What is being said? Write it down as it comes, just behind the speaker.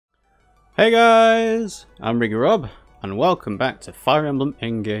Hey guys, I'm RiggyRob, and welcome back to Fire Emblem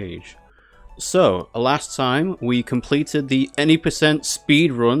Engage. So, last time we completed the any percent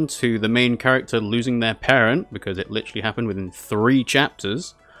speed run to the main character losing their parent, because it literally happened within 3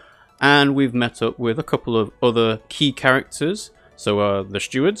 chapters, and we've met up with a couple of other key characters, so the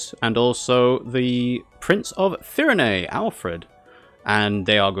stewards, and also the Prince of Firene, Alfred, and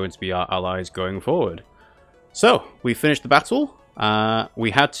they are going to be our allies going forward. So, we finished the battle.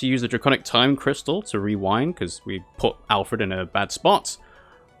 We had to use the Draconic Time Crystal to rewind because we put Alfred in a bad spot,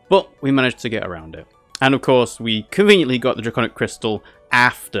 but we managed to get around it. And of course, we conveniently got the Draconic Crystal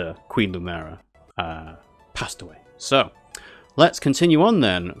after Queen Lumera passed away. So, let's continue on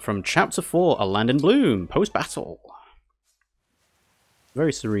then from Chapter 4, A Land in Bloom, post-battle.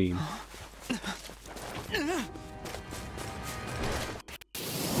 Very serene.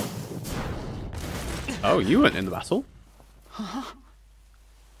 Oh, you weren't in the battle?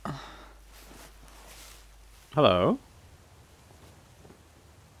 Hello?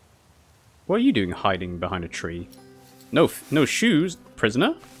 What are you doing hiding behind a tree? No shoes,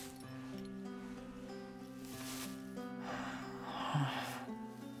 prisoner?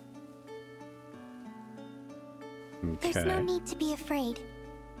 Okay. There's no need to be afraid.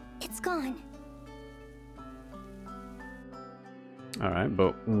 It's gone. Alright,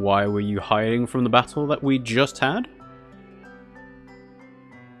 but why were you hiding from the battle that we just had?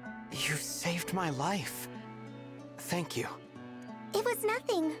 You saved my life. Thank you. It was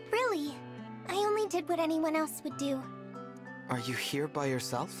nothing, really. I only did what anyone else would do. Are you here by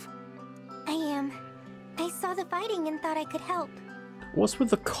yourself? I am. I saw the fighting and thought I could help. What's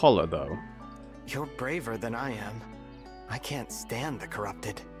with the collar, though? You're braver than I am. I can't stand the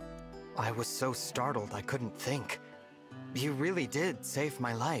corrupted. I was so startled I couldn't think. You really did save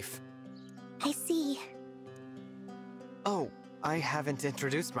my life. I see. Oh, I haven't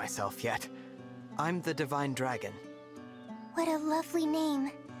introduced myself yet. I'm the Divine Dragon. What a lovely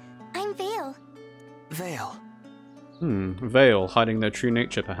name. I'm Vale. Vale. Vale, hiding their true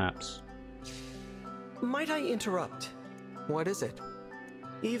nature, perhaps. Might I interrupt? What is it?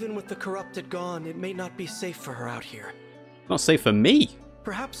 Even with the corrupted gone, it may not be safe for her out here. Not safe for me!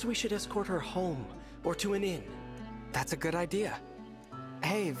 Perhaps we should escort her home, or to an inn. That's a good idea.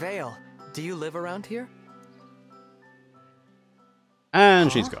 Hey, Vale, do you live around here?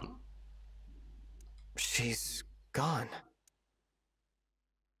 And she's gone. She's gone.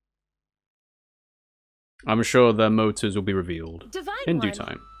 I'm sure their motives will be revealed in due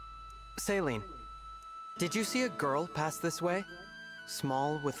time. Saline, did you see a girl pass this way?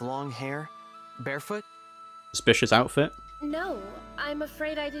 Small, with long hair, barefoot? Suspicious outfit? No, I'm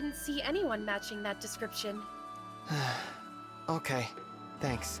afraid I didn't see anyone matching that description. Okay,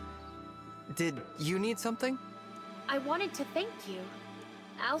 thanks. Did you need something? I wanted to thank you.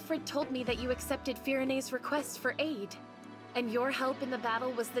 Alfred told me that you accepted Firene's request for aid, and your help in the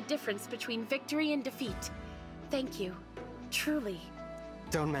battle was the difference between victory and defeat. Thank you. Truly.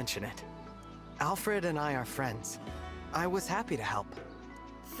 Don't mention it. Alfred and I are friends. I was happy to help.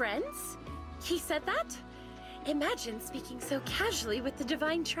 Friends? He said that? Imagine speaking so casually with the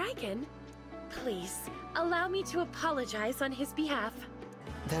Divine Dragon. Please, allow me to apologize on his behalf.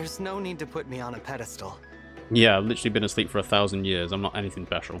 There's no need to put me on a pedestal. Yeah, I've literally been asleep for 1,000 years. I'm not anything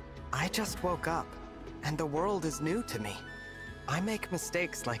special. I just woke up, and the world is new to me. I make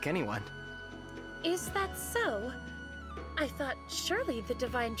mistakes like anyone. Is that so? I thought surely the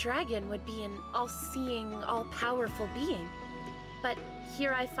Divine Dragon would be an all-seeing, all-powerful being. But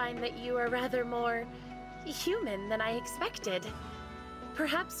here I find that you are rather more human than I expected.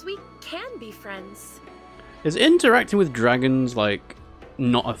 Perhaps we can be friends. Is interacting with dragons, like,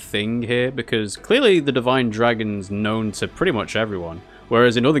 not a thing here? Because clearly the Divine Dragon's known to pretty much everyone.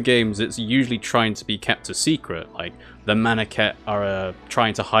 Whereas in other games, it's usually trying to be kept a secret. Like, the Maniket are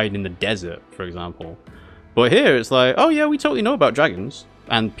trying to hide in the desert, for example. But here, it's like, oh yeah, we totally know about dragons.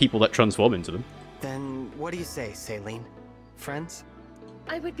 And people that transform into them. Then what do you say, Saline? Friends?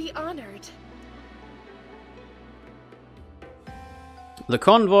 I would be honored. The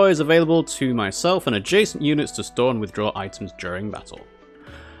convoy is available to myself and adjacent units to store and withdraw items during battle.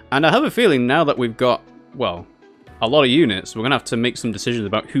 And I have a feeling now that we've got, well, a lot of units, we're going to have to make some decisions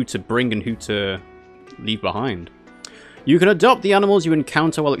about who to bring and who to leave behind. You can adopt the animals you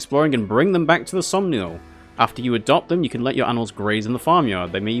encounter while exploring and bring them back to the Somnial. After you adopt them, you can let your animals graze in the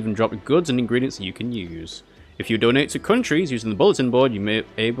farmyard. They may even drop goods and ingredients that you can use. If you donate to countries using the bulletin board, you may be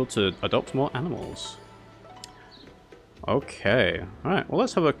able to adopt more animals. Okay, alright, well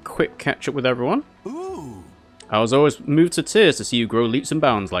let's have a quick catch up with everyone. Ooh. I was always moved to tears to see you grow leaps and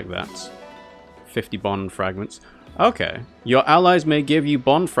bounds like that. 50 bond fragments. Okay. Your allies may give you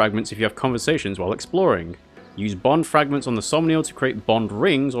bond fragments if you have conversations while exploring. Use bond fragments on the Somniel to create bond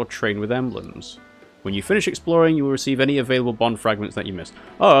rings or train with emblems. When you finish exploring, you will receive any available bond fragments that you missed.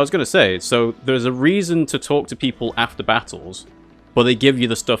 Oh, I was going to say, so there's a reason to talk to people after battles, but they give you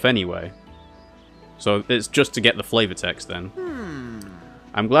the stuff anyway. So it's just to get the flavor text then.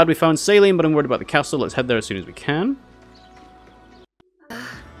 I'm glad we found Saline, but I'm worried about the castle. Let's head there as soon as we can.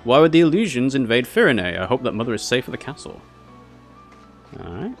 Why would the Illusions invade Firene? I hope that Mother is safe at the castle.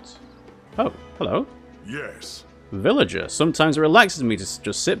 Alright. Oh, hello. Yes. Villager. Sometimes it relaxes me to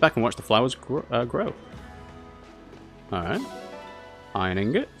just sit back and watch the flowers grow. Alright. Iron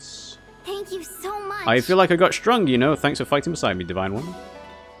ingots. Thank you so much. I feel like I got strong, you know. Thanks for fighting beside me, Divine One.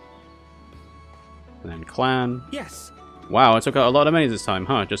 And then clan. Yes. Wow, I took out a lot of money this time,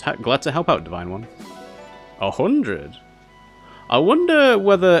 huh? Just glad to help out, Divine One. 100. I wonder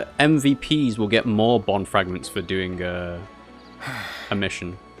whether MVPs will get more bond fragments for doing a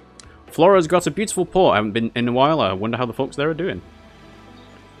mission. Flora's got a beautiful port. I haven't been in a while. I wonder how the folks there are doing.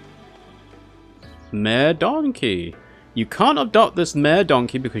 Mare Donkey. You can't adopt this mare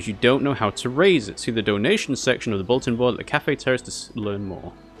donkey because you don't know how to raise it. See the donation section of the bulletin board at the Cafe Terrace to learn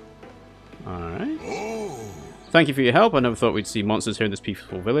more. Alright. Thank you for your help. I never thought we'd see monsters here in this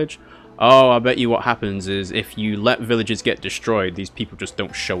peaceful village. Oh, I bet you what happens is if you let villages get destroyed, these people just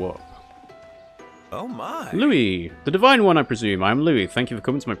don't show up. Oh my. Louis, the Divine One, I presume. I'm Louis. Thank you for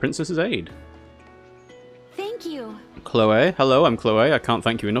coming to my princess's aid. Thank you. Chloe, hello, I'm Chloe. I can't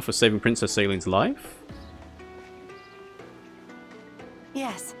thank you enough for saving Princess Saline's life.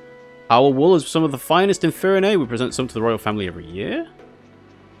 Yes. Our wool is some of the finest in Firene. We present some to the royal family every year.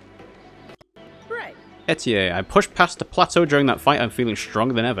 Right. Etier, I pushed past the plateau during that fight. I'm feeling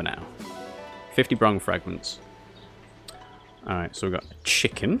stronger than ever now. 50 brong fragments. Alright, so we've got a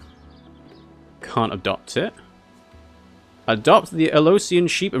chicken. Can't adopt it. Adopt the Elosian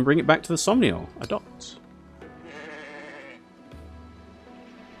sheep and bring it back to the Somniel. Adopt.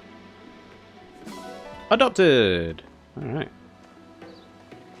 Adopted! Alright.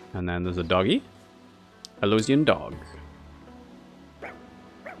 And then there's a doggy. Elosian dog.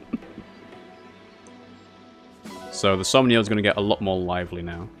 So the Somniel is going to get a lot more lively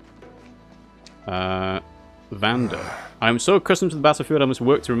now. Vander. I am so accustomed to the battlefield, I must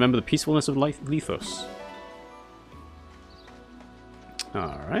work to remember the peacefulness of Lethos.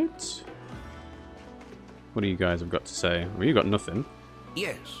 Alright. What do you guys have got to say? Well, you got nothing.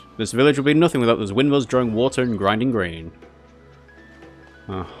 Yes. This village will be nothing without those windmills drawing water and grinding grain.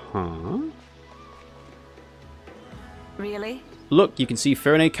 Uh-huh. Really? Look, you can see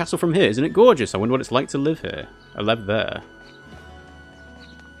Firene Castle from here. Isn't it gorgeous? I wonder what it's like to live here. I live there.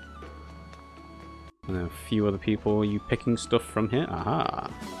 And then a few other people. You picking stuff from here? Aha.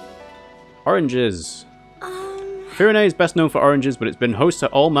 Oranges. Firene is best known for oranges, but it's been host to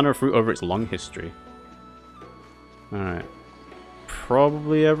all manner of fruit over its long history. Alright.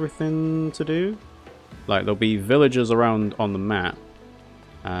 Probably everything to do. Like, there'll be villagers around on the map.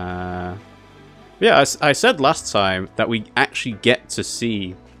 Yeah, I said last time that we actually get to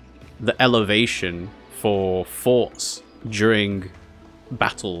see the elevation for forts during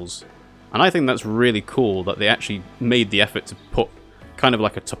battles. And I think that's really cool that they actually made the effort to put kind of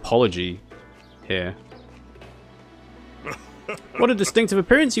like a topology here. What a distinctive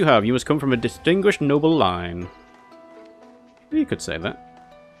appearance you have. You must come from a distinguished noble line. You could say that.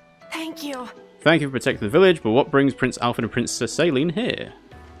 Thank you. Thank you for protecting the village, but what brings Prince Alfred and Princess Saline here?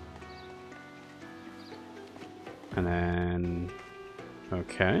 And then...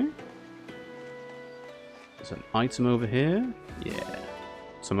 okay. There's an item over here. Yeah.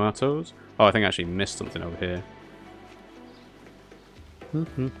 Tomatoes. Oh, I think I actually missed something over here.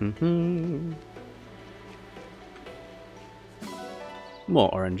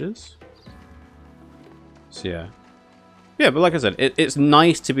 More oranges. So yeah. Yeah, but like I said, it's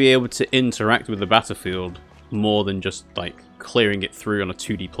nice to be able to interact with the battlefield more than just, like, clearing it through on a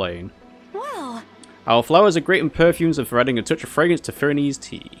 2D plane. Wow. Our flowers are great in perfumes and for adding a touch of fragrance to Firene's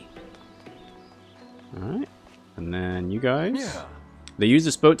tea. Alright. And then you guys. Yeah. They use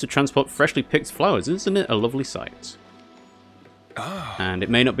this boat to transport freshly picked flowers. Isn't it a lovely sight? Ah. And it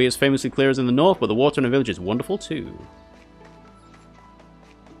may not be as famously clear as in the north, but the water in the village is wonderful too.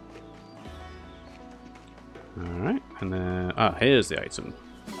 Alright, and then... ah, here's the item.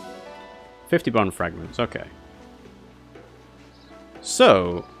 50 bond fragments, okay.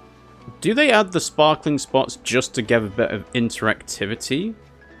 So, do they add the sparkling spots just to give a bit of interactivity?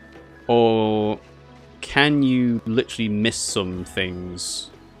 Or can you literally miss some things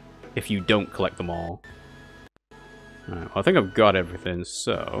if you don't collect them all? Alright, well, I think I've got everything,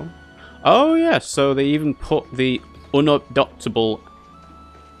 so... oh yeah, so they even put the unadoptable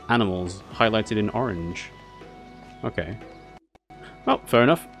animals highlighted in orange. Okay. Well, fair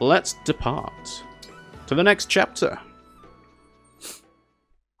enough. Let's depart to the next chapter.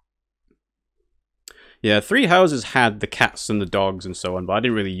 Yeah, 3 houses had the cats and the dogs and so on, but I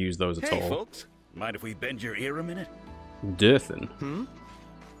didn't really use those at Hey, all. folks. Mind if we bend your ear a minute? Durthon.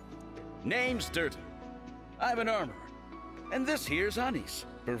 Name's Durthon. I'm an armorer. And this here's Anisse,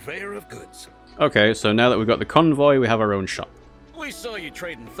 purveyor of goods. Okay, so now that we've got the convoy, we have our own shop. We saw you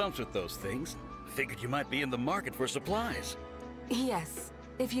trading thumps with those things. Figured you might be in the market for supplies. Yes.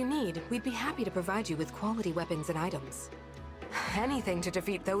 If you need, we'd be happy to provide you with quality weapons and items. Anything to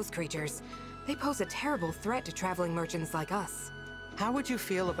defeat those creatures. They pose a terrible threat to traveling merchants like us. How would you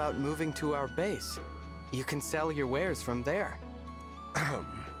feel about moving to our base? You can sell your wares from there.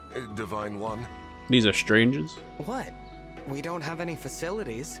 Divine One. These are strangers. What? We don't have any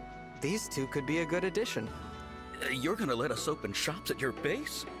facilities. These two could be a good addition. You're gonna let us open shops at your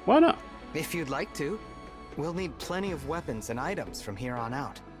base? Why not? If you'd like to. We'll need plenty of weapons and items from here on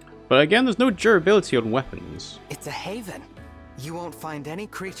out. But again, there's no durability on weapons. It's a haven. You won't find any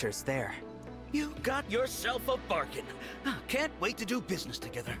creatures there. You got yourself a bargain. Can't wait to do business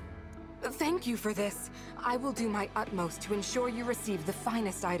together. Thank you for this. I will do my utmost to ensure you receive the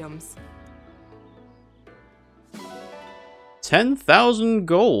finest items. 10,000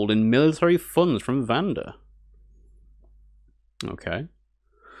 gold in military funds from Vander. Okay.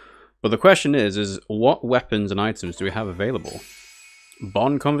 But the question is what weapons and items do we have available?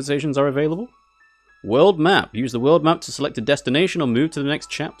 Bond conversations are available? World map. Use the world map to select a destination or move to the next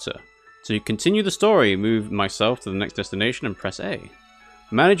chapter. To continue the story, move myself to the next destination and press A.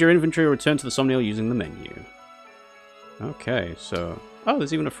 Manage your inventory or return to the Somniel using the menu. Okay, so... Oh,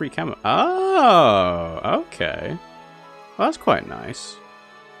 there's even a free camera. Oh, okay. Well, that's quite nice.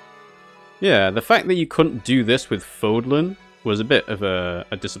 Yeah, the fact that you couldn't do this with Fodlan was a bit of a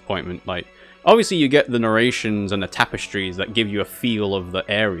disappointment. Like, obviously you get the narrations and the tapestries that give you a feel of the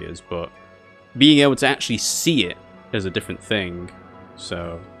areas, but being able to actually see it is a different thing.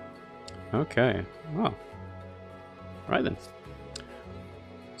 So... Okay. Well. Right then.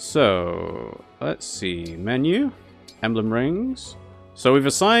 So, let's see. Menu. Emblem rings. So we've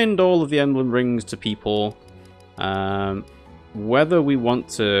assigned all of the emblem rings to people. Whether we want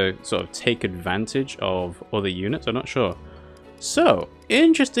to sort of take advantage of other units, I'm not sure. So,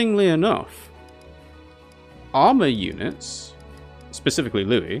 interestingly enough, armor units, specifically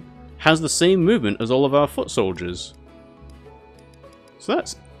Louis, has the same movement as all of our foot soldiers.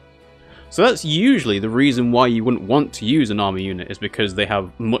 So that's usually the reason why you wouldn't want to use an armor unit, is because they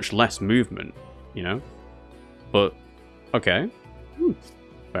have much less movement, you know? But, okay.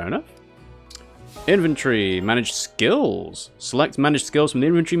 Fair enough. Inventory. Manage skills. Select manage skills from the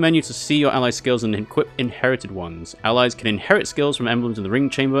inventory menu to see your ally skills and equip inherited ones. Allies can inherit skills from emblems in the ring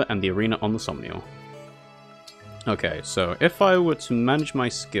chamber and the arena on the Somniel. Okay, so if I were to manage my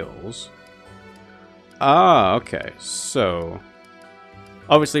skills... Ah, okay, so...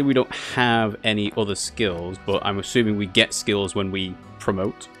 Obviously, we don't have any other skills, but I'm assuming we get skills when we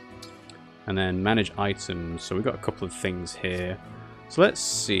promote. And then manage items. So we've got a couple of things here. So let's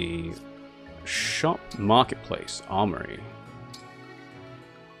see. Shop, marketplace, armory.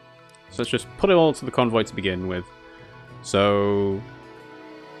 So let's just put it all to the convoy to begin with. So...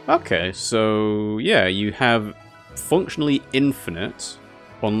 Okay, so yeah, you have functionally infinite,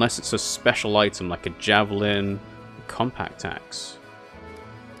 unless it's a special item like a javelin, compact axe.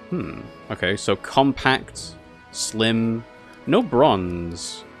 Okay, so compact, slim, no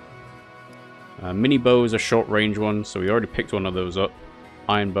bronze. Mini bows are short range ones, so we already picked one of those up.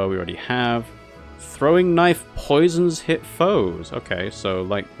 Iron bow we already have. Throwing knife poisons hit foes. Okay, so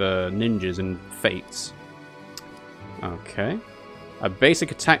like the ninjas in Fates. Okay. A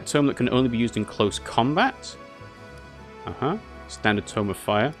basic attack tome that can only be used in close combat. Standard tome of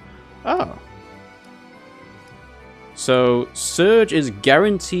fire. Oh. So, Surge is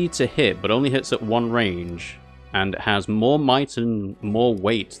guaranteed to hit, but only hits at one range. And it has more might and more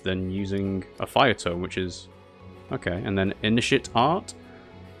weight than using a fire tome, which is... Okay, and then Initiate Art.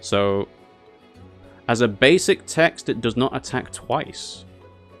 So, as a basic text, it does not attack twice.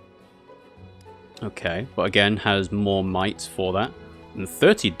 Okay, but again, has more might for that. And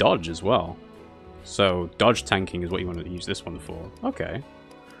 30 dodge as well. So, dodge tanking is what you want to use this one for. Okay.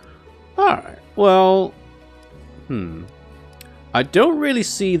 Alright, well... I don't really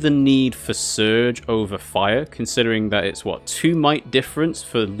see the need for Surge over Fire, considering that it's, what, 2 might difference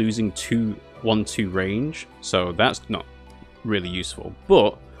for losing 1-2 range. So that's not really useful.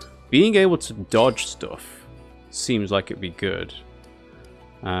 But being able to dodge stuff seems like it'd be good.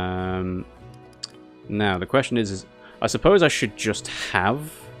 Now, the question is I suppose I should just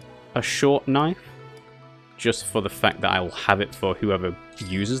have a short knife, just for the fact that I'll have it for whoever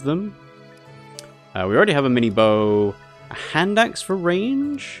uses them. We already have a mini bow, a hand axe for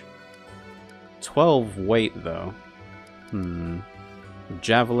range, 12 weight though.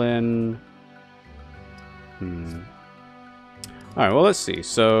 Javelin. Alright, well let's see.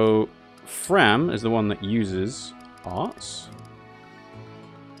 So Fram is the one that uses arts.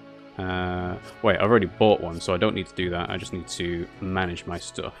 Wait, I've already bought one, so I don't need to do that. I just need to manage my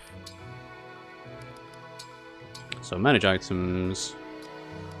stuff. So manage items.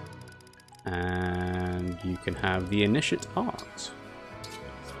 And you can have the initiate art.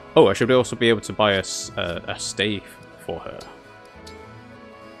 Oh, I should also be able to buy a stave for her.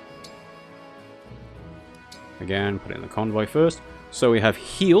 Again, put it in the convoy first. So we have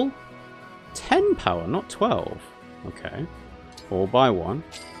heal. 10 power, not 12. Okay. 4 by 1.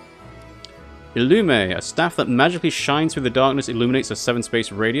 Illume, a staff that magically shines through the darkness, illuminates a 7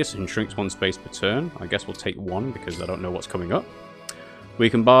 space radius and shrinks 1 space per turn. I guess we'll take 1 because I don't know what's coming up. We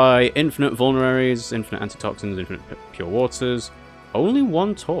can buy infinite vulneraries, infinite antitoxins, infinite pure waters. Only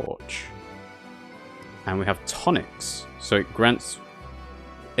 1 torch. And we have tonics. So it grants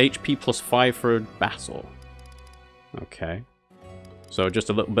HP plus 5 for a battle. Okay. So just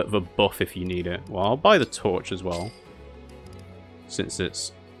a little bit of a buff if you need it. Well, I'll buy the torch as well. Since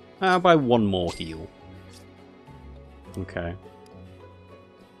it's... I'll buy 1 more heal. Okay.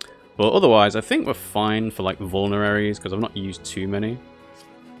 But otherwise, I think we're fine for like vulneraries, because I've not used too many.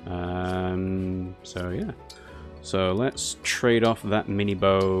 So yeah. So let's trade off that mini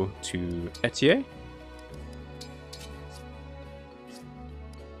bow to Etier.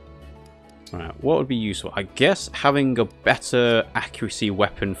 Right, what would be useful? I guess having a better accuracy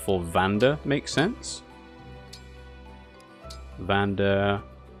weapon for Vander makes sense. Vander.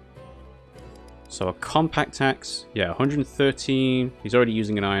 So a compact axe, yeah, 113. He's already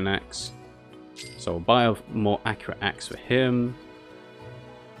using an iron axe. So I'll buy a more accurate axe for him.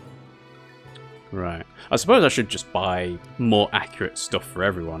 Right. I suppose I should just buy more accurate stuff for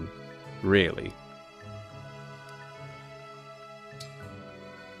everyone, really.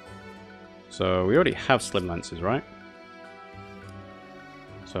 So we already have slim lances, right?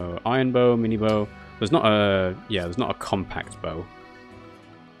 So iron bow, mini bow. There's not a there's not a compact bow.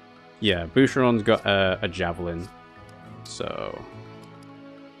 Yeah, Boucheron's got a javelin. So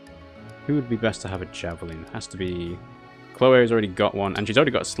who would be best to have a javelin? Has to be Chloe's already got one, and she's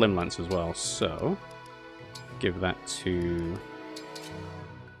already got a slim lance as well. So give that to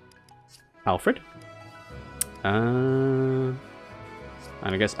Alfred. And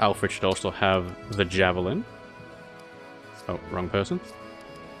I guess Alfred should also have the javelin. Oh, wrong person.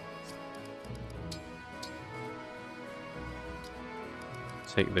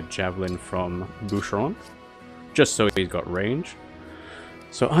 Take the javelin from Boucheron, just so he's got range.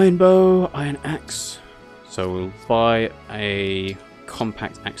 So iron bow, iron axe. So we'll buy a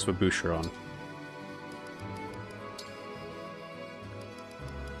compact axe for Boucheron.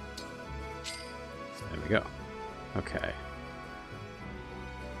 There we go. Okay.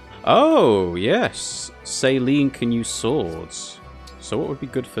 Oh, yes. Saline can use swords. So what would be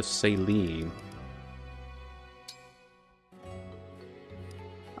good for Saline?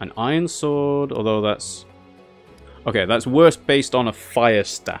 An iron sword, although that's... Okay, that's worse based on a fire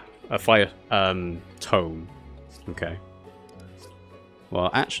staff. A fire tome. Okay. Well,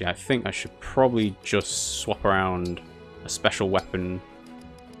 actually, I think I should probably just swap around a special weapon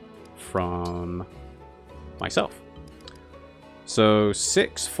from myself. So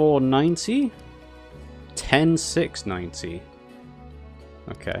 6, 4, 90. 10, 6, 90.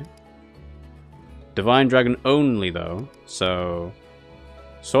 Okay. Divine Dragon only, though. So...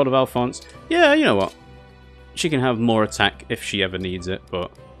 Sword of Alphonse. Yeah, you know what? She can have more attack if she ever needs it, but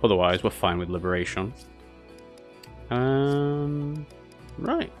otherwise we're fine with Liberation.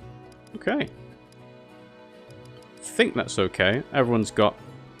 Right. Okay. I think that's okay. Everyone's got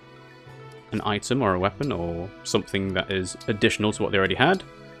an item or a weapon or something that is additional to what they already had.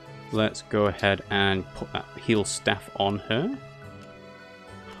 Let's go ahead and put that heal staff on her.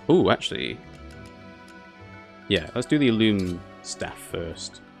 Ooh, actually... Yeah, let's do the Illume staff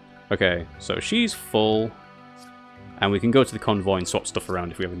first. Okay, so she's full, and we can go to the convoy and swap stuff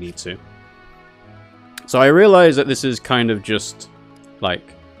around if we ever need to. So I realize that this is kind of just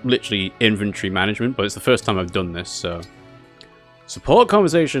like literally inventory management, but it's the first time I've done this, so support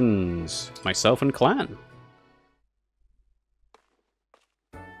conversations, myself and clan.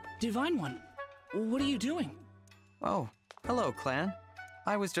 Divine One, what are you doing? Oh, hello, clan.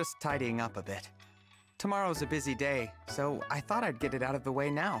 I was just tidying up a bit. Tomorrow's a busy day, so I thought I'd get it out of the way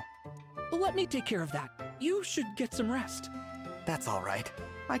now. Let me take care of that. You should get some rest. That's all right.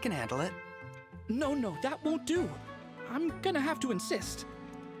 I can handle it. No, that won't do. I'm gonna have to insist.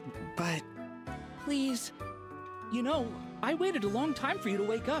 But... Please. You know, I waited a long time for you to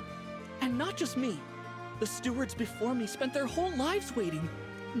wake up. And not just me. The stewards before me spent their whole lives waiting.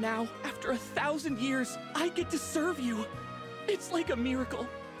 Now, after 1,000 years, I get to serve you. It's like a miracle.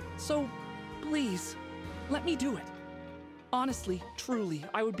 So, please, let me do it. Honestly, truly,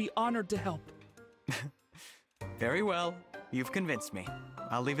 I would be honored to help. Very well. You've convinced me.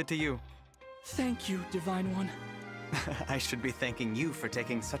 I'll leave it to you. Thank you, Divine One. I should be thanking you for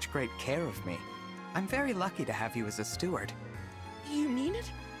taking such great care of me. I'm very lucky to have you as a steward. You mean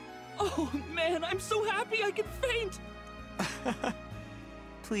it? Oh man, I'm so happy I can faint!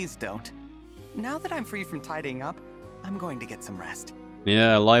 Please don't. Now that I'm free from tidying up, I'm going to get some rest.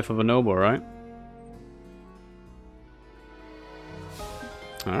 Yeah, life of a noble, right?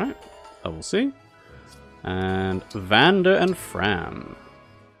 Alright, level C. And Vander and Fram.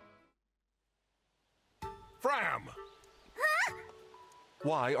 Fram! Huh?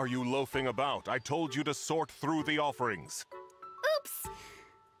 Why are you loafing about? I told you to sort through the offerings. Oops!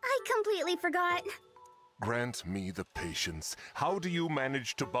 I completely forgot. Grant me the patience. How do you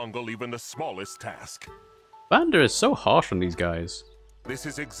manage to bungle even the smallest task? Vander is so harsh on these guys. This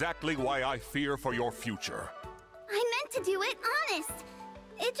is exactly why I fear for your future. I meant to do it, honest.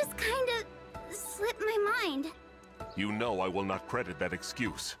 It just kinda slipped my mind. You know I will not credit that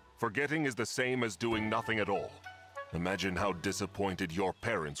excuse. Forgetting is the same as doing nothing at all. Imagine how disappointed your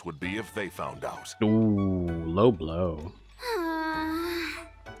parents would be if they found out. Ooh, low blow.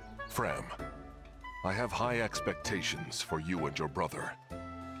 Fram, I have high expectations for you and your brother.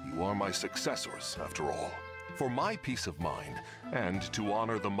 You are my successors, after all. For my peace of mind, and to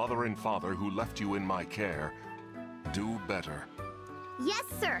honor the mother and father who left you in my care, do better. Yes,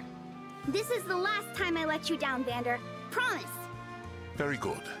 sir. This is the last time I let you down, Vander. Promise. Very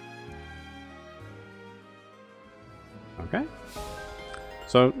good. Okay.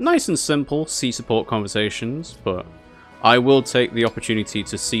 So, nice and simple C support conversations, but I will take the opportunity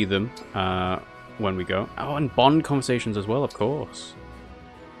to see them when we go. Oh, and bond conversations as well, of course.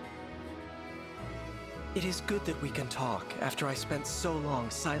 It is good that we can talk after I spent so long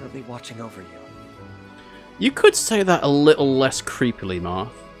silently watching over you. You could say that a little less creepily, Marth.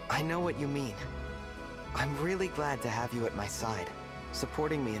 I know what you mean. I'm really glad to have you at my side,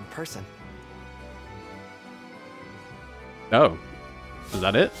 supporting me in person. Oh. Is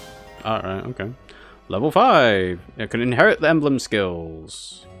that it? Alright, okay. Level 5. You can inherit the emblem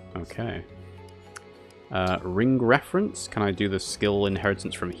skills. Okay. Ring reference. Can I do the skill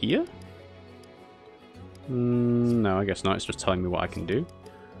inheritance from here? No, I guess not. It's just telling me what I can do.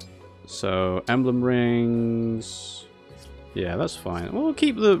 So, emblem rings. Yeah, that's fine. We'll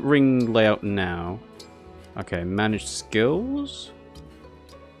keep the ring layout now. Okay, manage skills.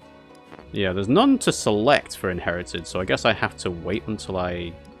 Yeah, there's none to select for inherited, so I guess I have to wait until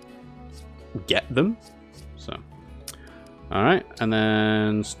I get them. So, alright, and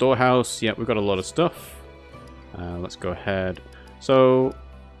then storehouse. Yeah, we've got a lot of stuff. Let's go ahead. So,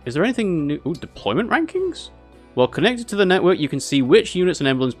 is there anything new? Ooh, deployment rankings? While connected to the network, you can see which units and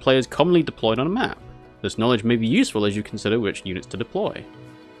emblems players commonly deployed on a map. This knowledge may be useful as you consider which units to deploy.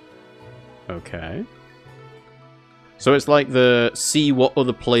 Okay. So it's like the see what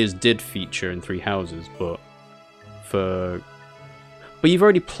other players did feature in Three Houses, but you've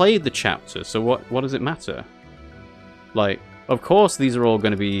already played the chapter, so what does it matter? Like, of course these are all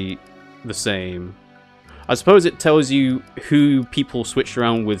going to be the same. I suppose it tells you who people switched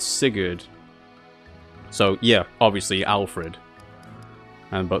around with Sigurd. So yeah, obviously Alfred.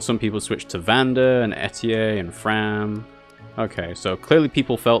 But some people switched to Vander and Etier and Fram. Okay, so clearly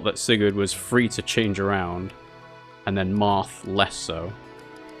people felt that Sigurd was free to change around. And then Marth less so.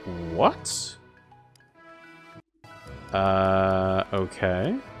 What?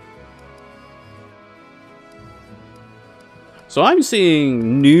 Okay. So I'm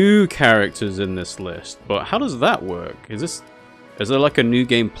seeing new characters in this list, but how does that work? Is there like a new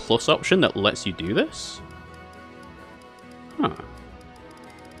game plus option that lets you do this? Huh.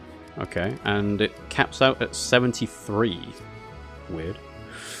 Okay, and it caps out at 73. Weird.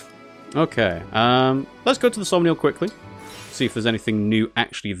 Okay, let's go to the Somniel quickly. See if there's anything new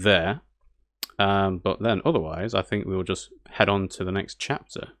actually there. But then otherwise, I think we'll just head on to the next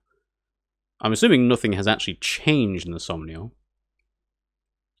chapter. I'm assuming nothing has actually changed in the Somniel.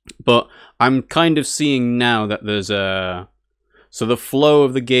 But I'm kind of seeing now that there's a... So the flow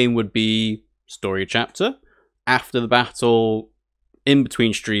of the game would be story chapter. After the battle, in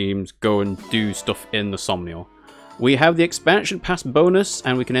between streams, go and do stuff in the Somniel. We have the expansion pass bonus,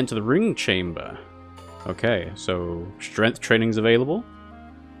 and we can enter the ring chamber. Okay, so strength training's available.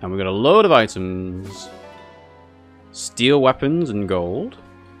 And we've got a load of items. Steel weapons and gold.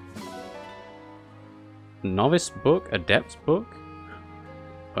 Novice book, adept book.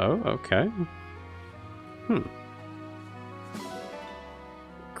 Oh, okay.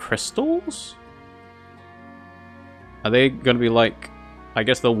 Crystals? Are they going to be like... I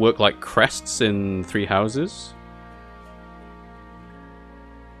guess they'll work like crests in Three Houses?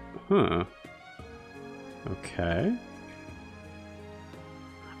 Huh. Okay.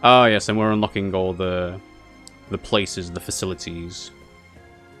 Oh yes, and we're unlocking all the places, the facilities.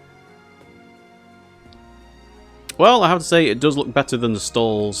 Well, I have to say, it does look better than the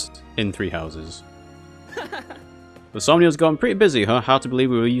stalls in Three Houses. The Somnia's gone pretty busy, huh? Hard to believe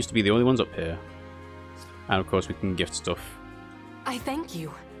we used to be the only ones up here. And of course we can gift stuff. I thank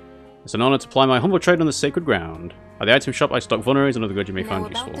you. It's an honor to ply my humble trade on this sacred ground. At the item shop I stock vulneraries and other goods you may find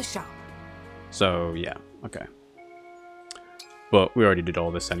useful. The shop. So, yeah, okay. But we already did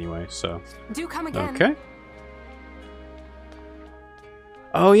all this anyway, so... Do come again. Okay.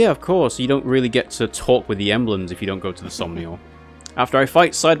 Oh yeah, of course, you don't really get to talk with the emblems if you don't go to the Somnial. After I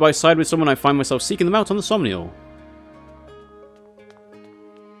fight side by side with someone, I find myself seeking them out on the Somnial.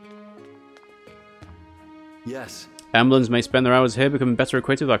 Yes. Emblems may spend their hours here becoming better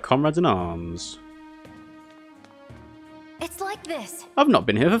acquainted with our comrades in arms. It's like this. I've not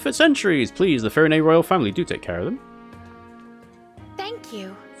been here for centuries. Please, the Ferae royal family, do take care of them. Thank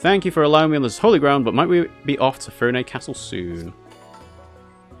you. Thank you for allowing me on this holy ground, but might we be off to Ferae Castle soon?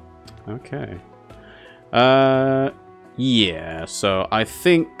 Okay. Yeah, so I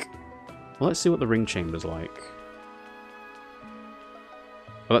think... Well, let's see what the ring chamber's like.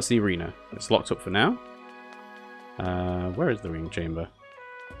 Well, that's the arena. It's locked up for now. Where is the ring chamber?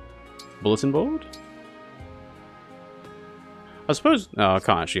 Bulletin board? I suppose... No, I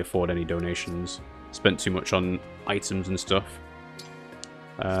can't actually afford any donations. Spent too much on items and stuff.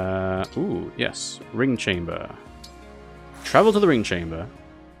 Ooh, yes. Ring chamber. Travel to the ring chamber.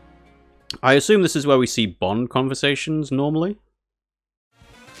 I assume this is where we see bond conversations normally.